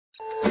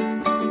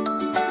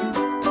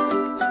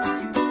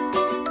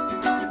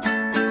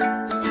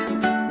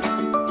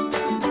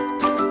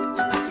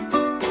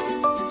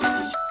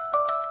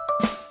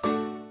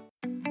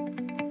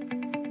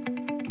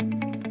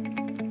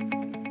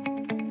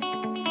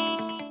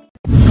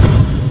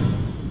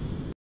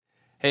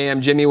Hey,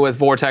 I'm Jimmy with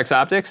Vortex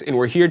Optics, and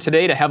we're here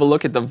today to have a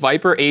look at the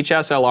Viper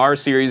HSLR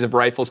series of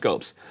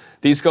Riflescopes.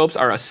 These scopes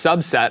are a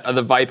subset of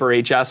the Viper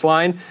HS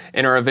line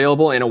and are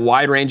available in a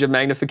wide range of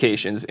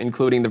magnifications,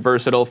 including the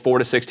versatile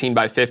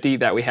 4-16x50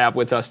 that we have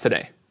with us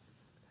today.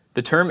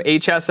 The term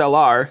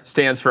HSLR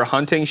stands for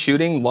Hunting,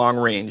 Shooting, Long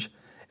Range.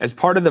 As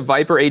part of the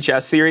Viper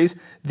HS series,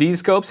 these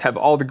scopes have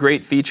all the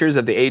great features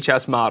of the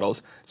HS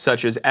models,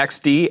 such as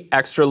XD,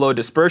 extra low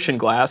dispersion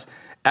glass,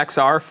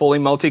 XR fully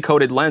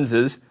multi-coated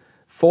lenses,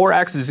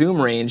 4x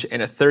zoom range,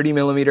 and a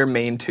 30mm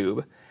main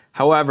tube.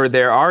 However,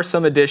 there are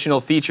some additional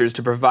features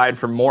to provide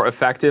for more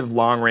effective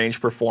long-range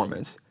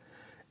performance.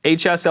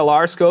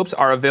 HSLR scopes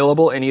are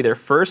available in either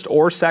first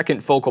or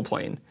second focal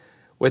plane.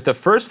 With the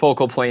first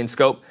focal plane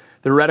scope,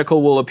 the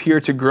reticle will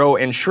appear to grow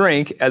and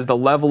shrink as the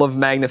level of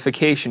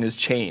magnification is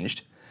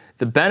changed.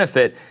 The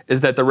benefit is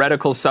that the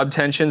reticle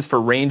subtensions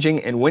for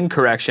ranging and wind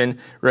correction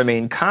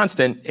remain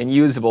constant and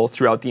usable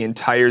throughout the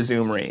entire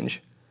zoom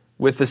range.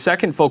 With the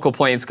second focal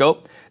plane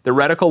scope, the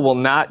reticle will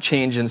not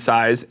change in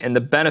size, and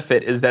the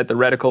benefit is that the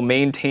reticle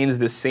maintains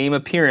the same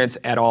appearance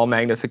at all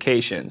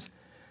magnifications.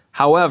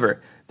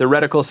 However, the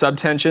reticle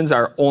subtensions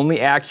are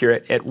only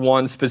accurate at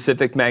one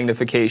specific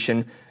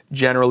magnification,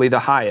 generally the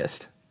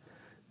highest.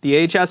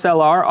 The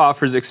HSLR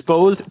offers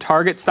exposed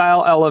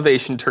target-style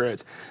elevation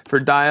turrets for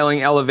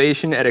dialing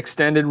elevation at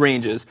extended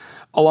ranges,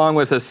 along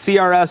with a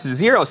CRS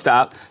zero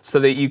stop so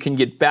that you can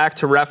get back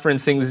to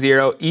referencing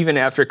zero even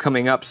after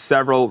coming up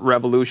several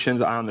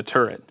revolutions on the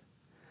turret.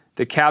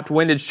 The capped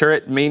windage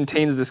turret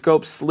maintains the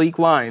scope's sleek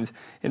lines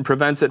and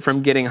prevents it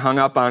from getting hung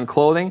up on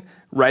clothing,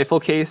 rifle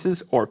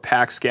cases, or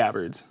pack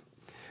scabbards.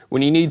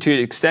 When you need to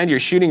extend your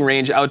shooting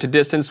range out to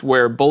distance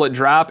where bullet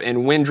drop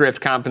and wind drift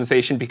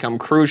compensation become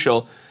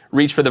crucial,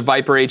 reach for the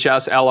Viper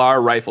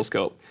HSLR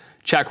Riflescope.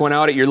 Check one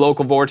out at your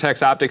local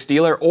Vortex Optics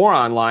dealer or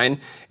online,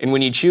 and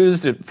when you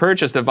choose to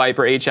purchase the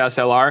Viper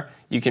HSLR,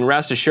 you can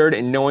rest assured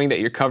in knowing that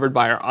you're covered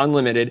by our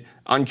unlimited,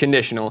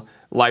 unconditional,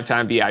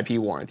 lifetime VIP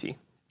warranty.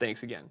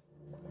 Thanks again.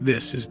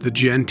 This is the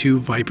Gen 2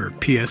 Viper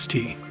PST.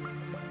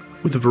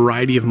 With a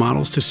variety of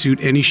models to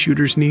suit any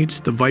shooter's needs,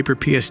 the Viper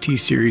PST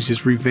series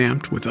is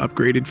revamped with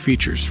upgraded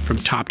features from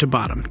top to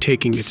bottom,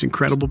 taking its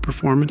incredible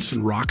performance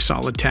and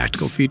rock-solid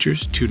tactical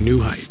features to new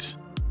heights.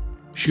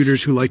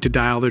 Shooters who like to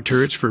dial their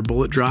turrets for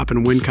bullet drop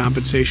and wind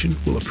compensation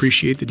will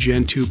appreciate the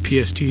Gen 2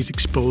 PST's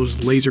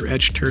exposed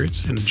laser-etched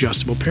turrets and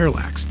adjustable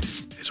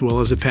parallax, as well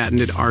as a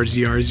patented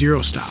RZR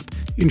zero stop,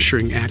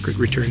 ensuring accurate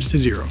returns to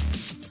zero.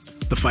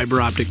 The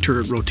fiber optic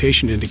turret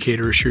rotation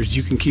indicator assures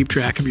you can keep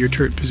track of your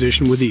turret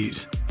position with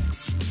ease.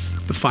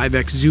 The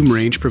 5x zoom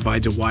range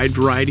provides a wide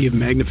variety of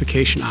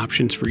magnification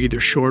options for either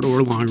short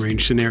or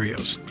long-range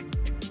scenarios.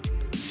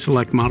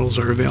 Select models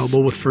are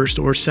available with first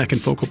or second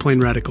focal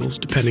plane reticles,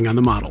 depending on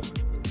the model.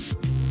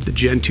 The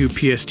Gen 2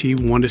 PST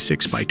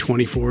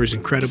 1-6x24 is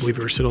incredibly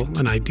versatile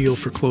and ideal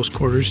for close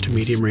quarters to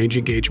medium range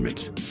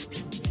engagements.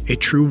 A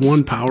true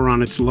 1 power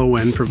on its low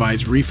end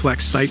provides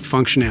reflex sight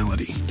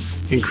functionality.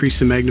 Increase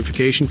the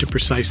magnification to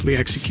precisely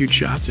execute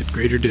shots at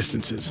greater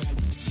distances.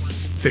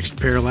 Fixed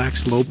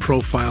parallax, low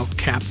profile,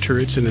 capped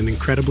turrets, and an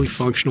incredibly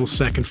functional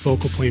second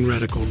focal plane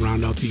reticle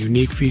round out the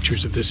unique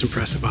features of this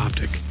impressive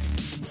optic.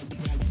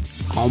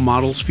 All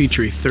models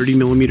feature a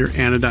 30mm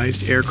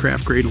anodized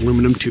aircraft-grade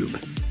aluminum tube.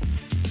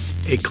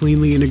 A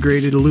cleanly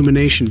integrated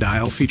illumination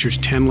dial features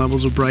 10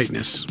 levels of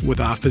brightness, with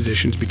off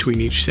positions between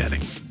each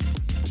setting.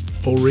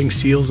 O-ring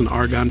seals and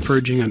argon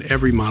purging on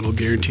every model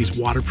guarantees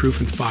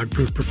waterproof and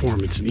fog-proof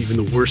performance in even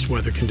the worst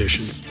weather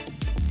conditions.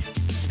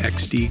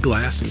 XD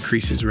glass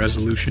increases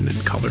resolution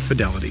and color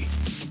fidelity.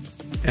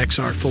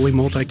 XR fully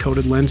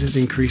multi-coated lenses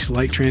increase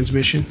light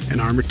transmission, and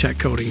Armor-Tech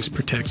coatings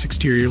protects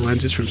exterior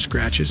lenses from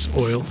scratches,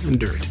 oil, and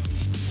dirt.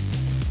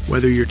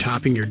 Whether you're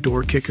topping your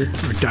door kicker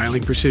or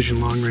dialing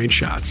precision long-range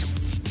shots,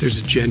 there's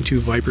a Gen 2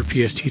 Viper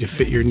PST to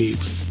fit your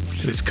needs,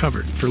 and it's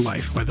covered for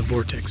life by the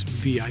Vortex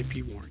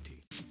VIP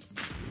warranty.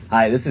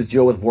 Hi, this is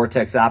Joe with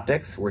Vortex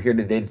Optics. We're here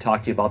today to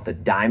talk to you about the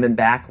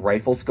Diamondback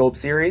Riflescope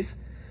series.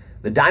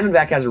 The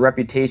Diamondback has a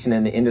reputation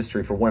in the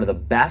industry for one of the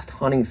best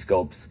hunting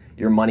scopes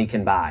your money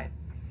can buy.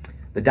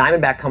 The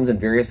Diamondback comes in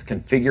various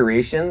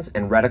configurations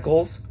and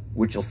reticles,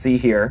 which you'll see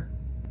here.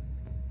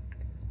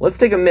 Let's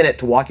take a minute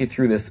to walk you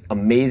through this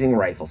amazing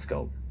rifle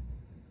scope.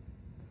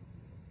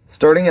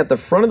 Starting at the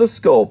front of the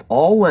scope,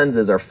 all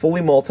lenses are fully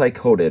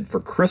multi-coated for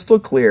crystal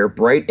clear,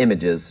 bright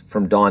images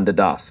from dawn to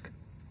dusk.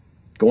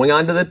 Going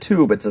on to the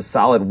tube, it's a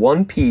solid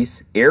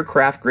one-piece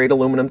aircraft-grade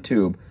aluminum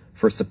tube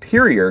for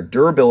superior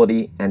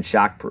durability and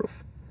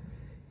shockproof.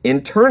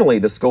 Internally,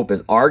 the scope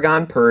is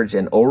argon purged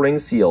and O-ring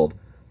sealed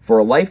for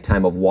a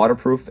lifetime of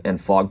waterproof and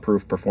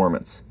fog-proof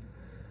performance.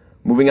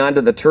 Moving on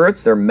to the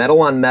turrets, they're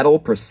metal-on-metal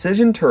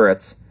precision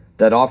turrets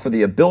that offer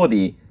the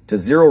ability to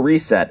zero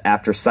reset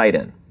after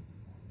sight-in.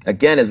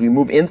 Again, as we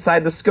move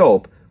inside the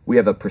scope, we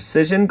have a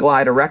precision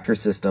glide erector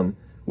system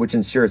which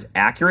ensures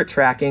accurate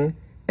tracking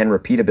and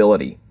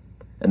repeatability.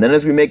 And then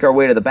as we make our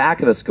way to the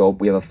back of the scope,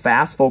 we have a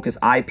fast focus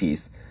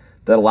eyepiece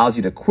that allows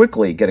you to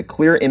quickly get a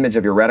clear image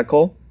of your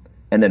reticle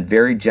and then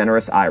very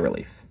generous eye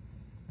relief.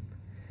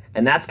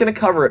 And that's going to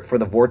cover it for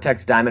the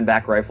Vortex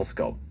Diamondback rifle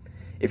scope.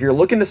 If you're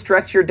looking to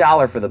stretch your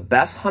dollar for the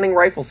best hunting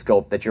rifle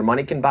scope that your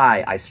money can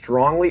buy, I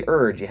strongly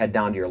urge you head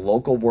down to your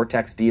local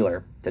Vortex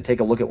dealer to take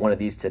a look at one of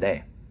these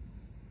today.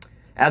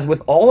 As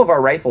with all of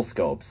our rifle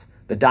scopes,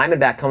 the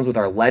Diamondback comes with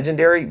our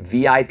legendary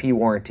VIP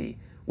warranty,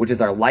 which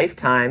is our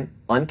lifetime,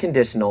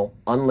 unconditional,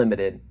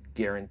 unlimited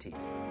guarantee.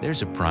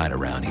 There's a pride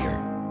around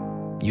here.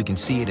 You can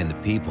see it in the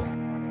people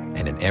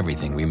and in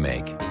everything we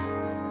make.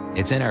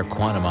 It's in our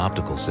quantum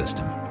optical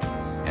system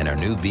and our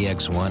new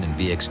VX1 and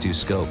VX2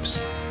 scopes,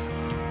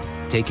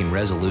 taking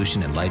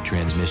resolution and light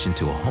transmission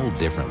to a whole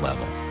different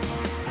level.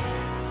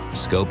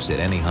 Scopes that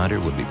any hunter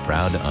would be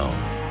proud to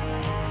own.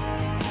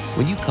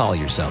 When you call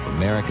yourself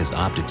America's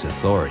optics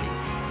authority,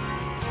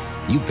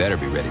 you better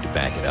be ready to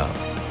back it up.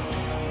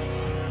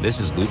 This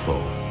is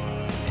Leupold,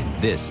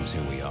 and this is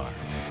who we are.